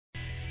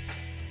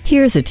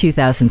Here's a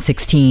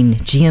 2016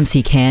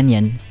 GMC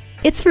Canyon.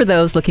 It's for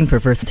those looking for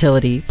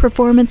versatility,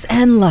 performance,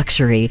 and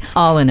luxury,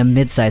 all in a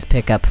midsize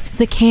pickup.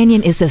 The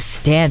Canyon is a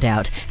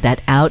standout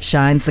that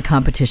outshines the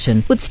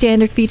competition with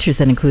standard features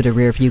that include a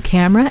rear-view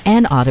camera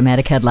and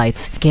automatic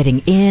headlights. Getting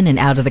in and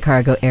out of the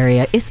cargo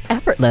area is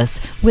effortless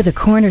with a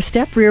corner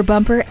step rear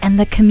bumper, and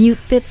the commute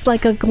fits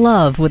like a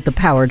glove with the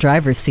power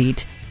driver's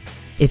seat.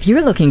 If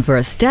you're looking for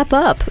a step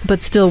up but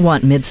still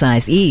want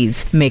midsize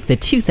ease, make the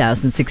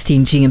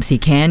 2016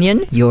 GMC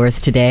Canyon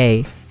yours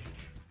today.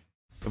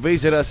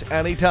 Visit us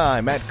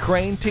anytime at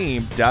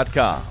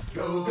crainteam.com.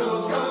 Go,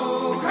 go, go.